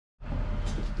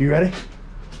You ready?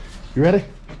 You ready? Here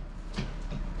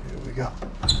we go.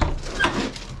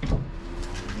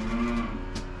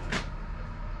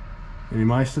 Any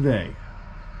mice today?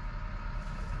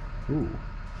 Ooh,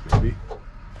 maybe.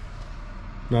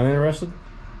 Not interested?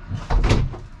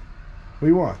 What do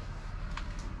you want?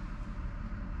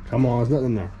 Come on, there's nothing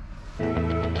in there.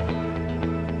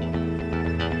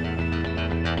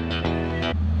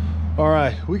 All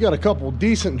right, we got a couple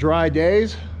decent dry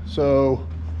days, so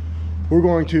we're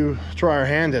going to try our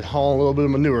hand at hauling a little bit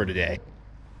of manure today.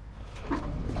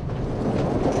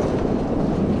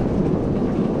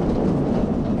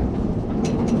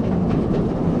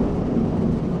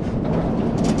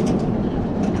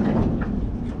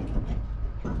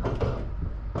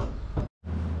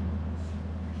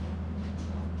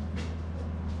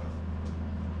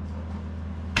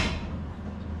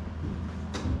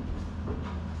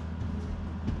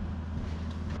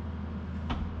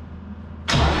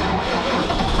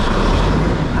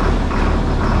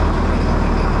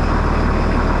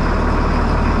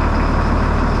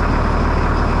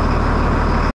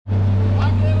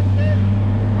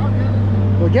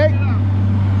 Gate?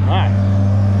 Alright.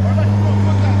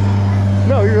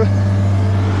 No, you're good.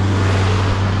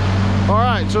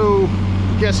 Alright, so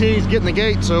guess he's getting the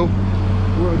gate, so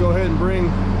we're gonna go ahead and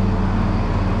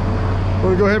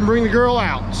bring the girl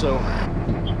out. So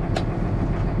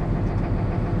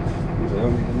the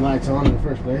lights on in the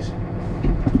first place. See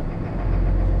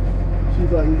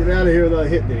if I can get out of here without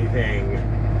hitting anything.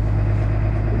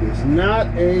 It is not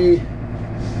a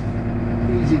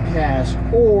easy task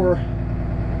or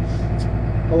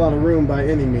a lot of room by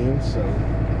any means, so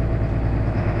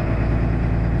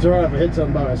it's alright if I hit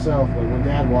something by myself, but when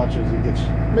Dad watches, it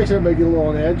makes everybody get a little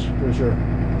on edge. Pretty sure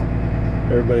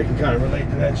everybody can kind of relate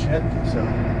to that shit. So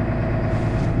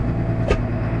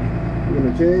we're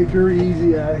gonna take her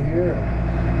easy out of here.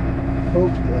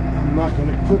 Hope that I'm not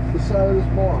gonna clip the side of this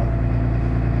barn.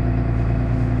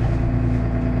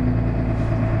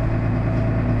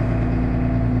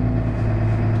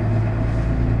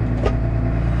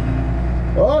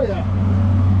 Oh yeah.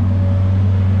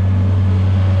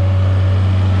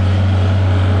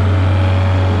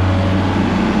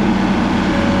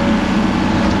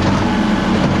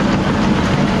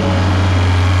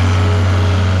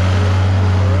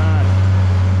 Alright.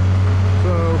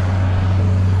 So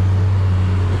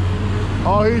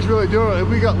all he's really doing,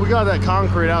 we got that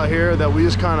concrete out here that we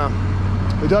just kinda,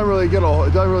 it doesn't really get a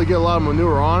lot of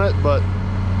manure on it, but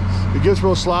it gets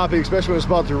real sloppy, especially when it's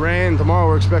about to rain. Tomorrow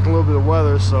we're expecting a little bit of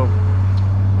weather, so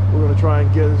we're gonna try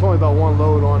and get, it's only about one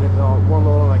load on it, one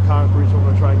load on that concrete, so we're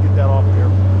gonna try and get that off of here.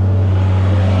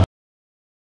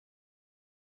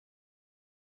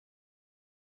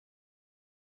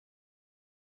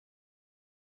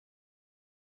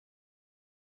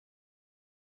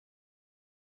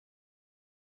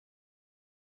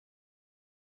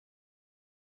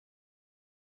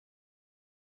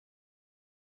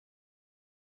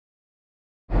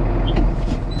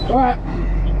 All right,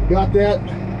 got that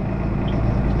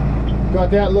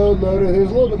load loaded. There's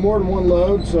a little bit more than one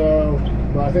load, so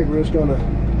but I think we're just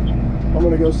I'm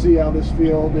gonna go see how this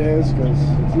field is, because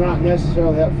it's not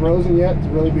necessarily that frozen yet to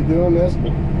really be doing this,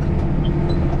 but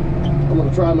I'm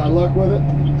gonna try my luck with it.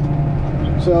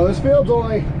 So this field's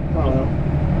only, I don't know,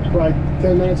 probably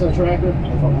 10 minutes on a tractor if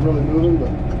I'm really moving, but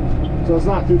so it's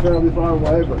not too terribly far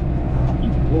away, but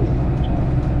whoa.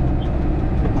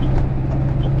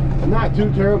 Not too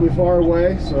terribly far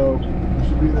away, so we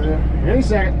should be there any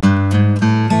second.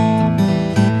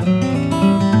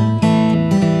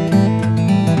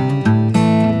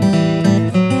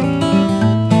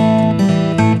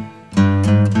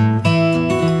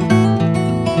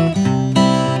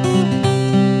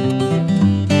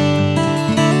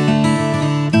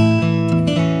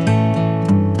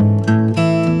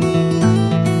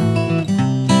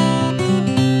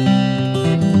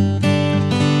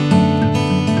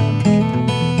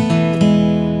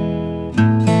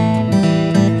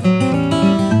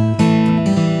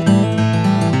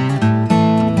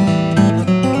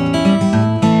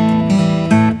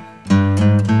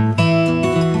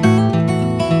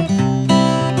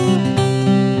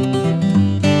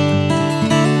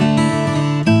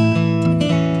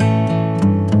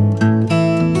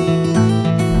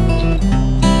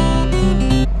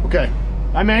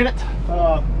 I made it.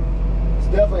 It's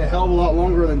definitely a hell of a lot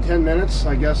longer than 10 minutes.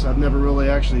 I guess I've never really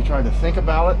actually tried to think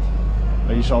about it.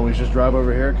 I used to always just drive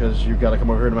over here because you've got to come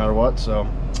over here no matter what. So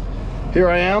here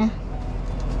I am,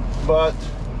 but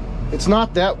it's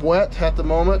not that wet at the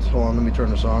moment. Hold on, let me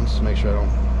turn this on just to make sure I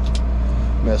don't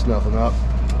mess nothing up.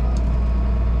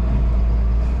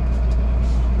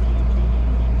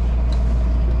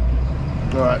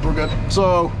 All right, we're good.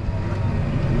 So,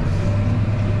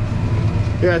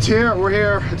 yeah, it's here. We're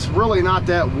here. It's really not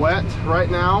that wet right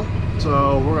now,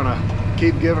 so we're gonna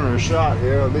keep giving her a shot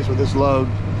here, at least with this load.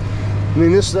 I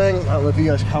mean, this thing, I don't know if you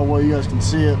guys, how well you guys can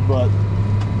see it, but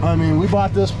I mean, we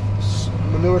bought this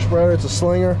manure spreader. It's a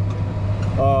Slinger.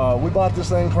 We bought this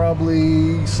thing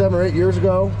probably 7 or 8 years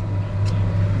ago,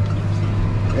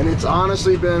 and it's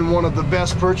honestly been one of the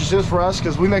best purchases for us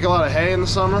because we make a lot of hay in the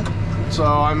summer. So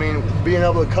I mean, being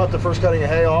able to cut the first cutting of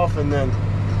hay off and then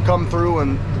come through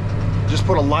and just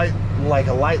put a light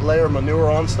layer of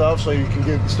manure on stuff, so you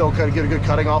can still kind of get a good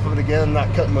cutting off of it again,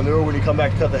 not cutting manure when you come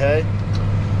back to cut the hay.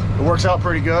 It works out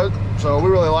pretty good, so we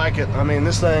really like it. I mean,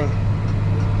 this thing,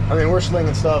 I mean, we're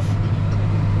slinging stuff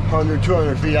 100,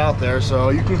 200 feet out there, so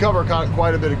you can cover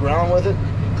quite a bit of ground with it.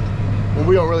 And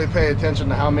we don't really pay attention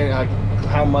to how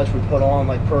much we put on,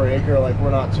 like, per acre. Like, we're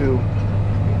not too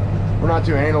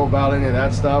anal about any of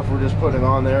that stuff. We're just putting it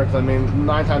on there because, I mean,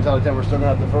 9 times out of 10 we're still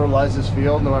gonna have to fertilize this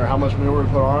field no matter how much manure we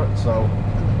put on it. So,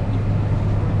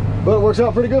 but it works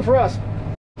out pretty good for us.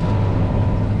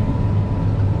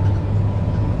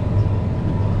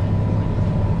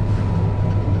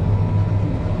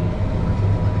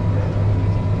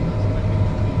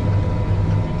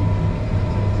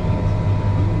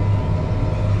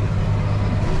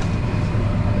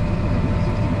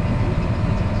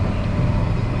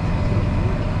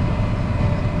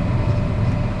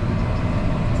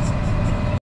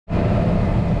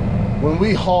 When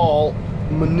we haul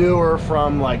manure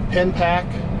from like pen pack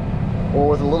or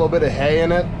with a little bit of hay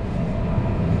in it,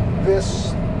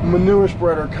 this manure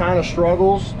spreader kind of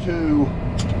struggles to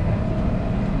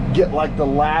get like the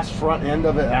last front end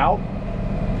of it out.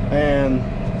 And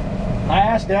I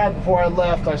asked Dad before I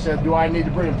left, I said, do I need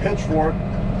to bring a pitchfork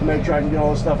to make sure I can get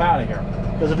all this stuff out of here?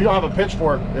 Because if you don't have a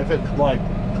pitchfork, if it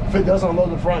doesn't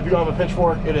unload the front, if you don't have a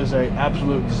pitchfork, it is an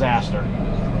absolute disaster.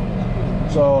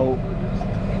 So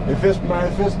if this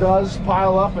does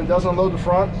pile up and doesn't unload the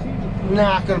front,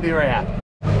 not gonna be very happy.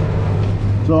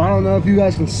 So I don't know if you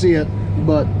guys can see it,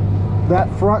 but that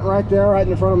front right there, right in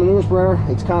the front of the manure spreader,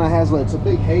 it's kind of has, like, it's a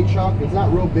big hay chunk. It's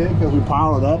not real big because we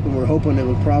pile it up, and we're hoping it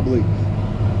would probably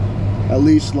at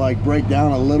least like break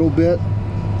down a little bit.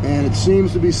 And it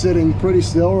seems to be sitting pretty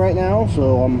still right now,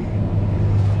 so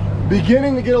I'm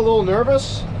beginning to get a little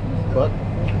nervous, but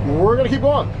we're gonna keep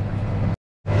going.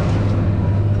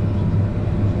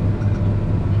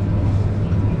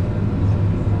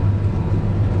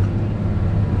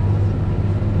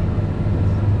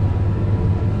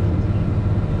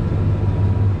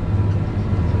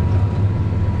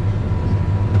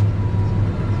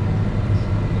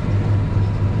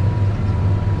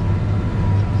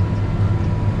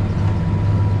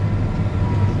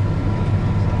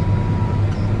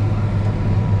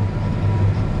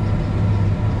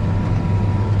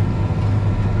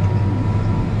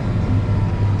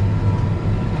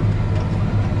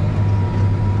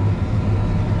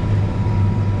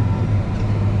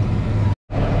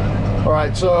 All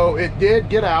right, so it did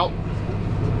get out,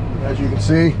 as you can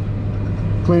see,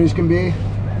 clean as can be.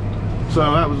 So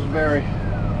that was a very,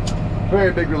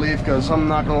 very big relief, because I'm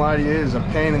not gonna lie to you, it is a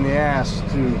pain in the ass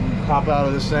to hop out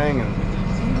of this thing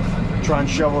and try and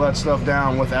shovel that stuff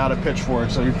down without a pitchfork.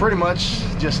 So you're pretty much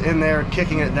just in there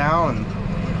kicking it down, and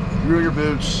ruin your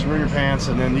boots, ruin your pants,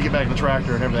 and then you get back in the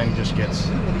tractor and everything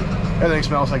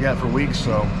smells like that for weeks.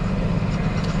 So,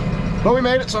 but we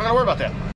made it, so I'm not gonna worry about that.